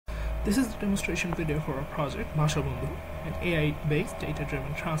This is the demonstration video for our project Vashabondhu, an AI-based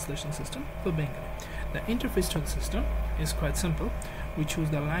data-driven translation system for Bengali. The interface to the system is quite simple. We choose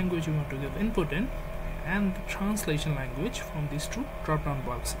the language we want to give input in and the translation language from these two drop-down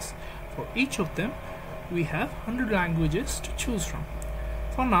boxes. For each of them, we have 100 languages to choose from.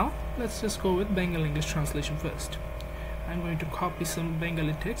 For now, let's just go with Bengali English translation first. I'm going to copy some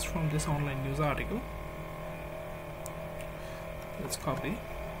Bengali text from this online news article. Let's copy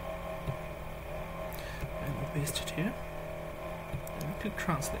and we paste it here and we click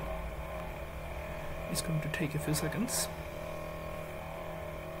translate. It's going to take a few seconds,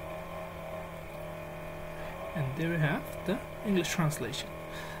 and there we have the English translation.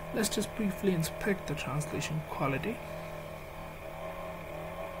 Let's just briefly inspect the translation quality.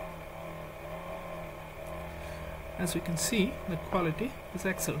 As we can see, the quality is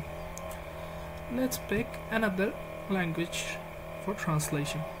excellent. Let's pick another language for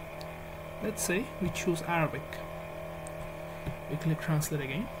translation. Let's say we choose Arabic. We click translate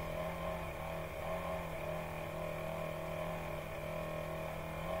again.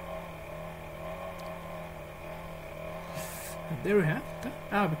 And there we have the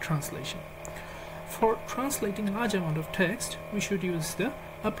Arabic translation. For translating large amount of text, we should use the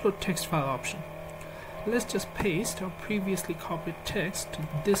upload text file option. Let's just paste our previously copied text to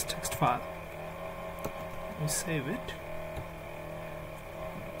this text file. We save it.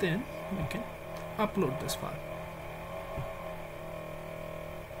 Then we can upload this file.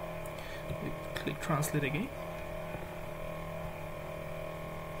 We click translate again.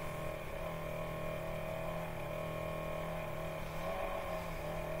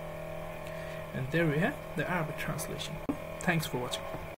 And there we have the Arabic translation. Thanks for watching.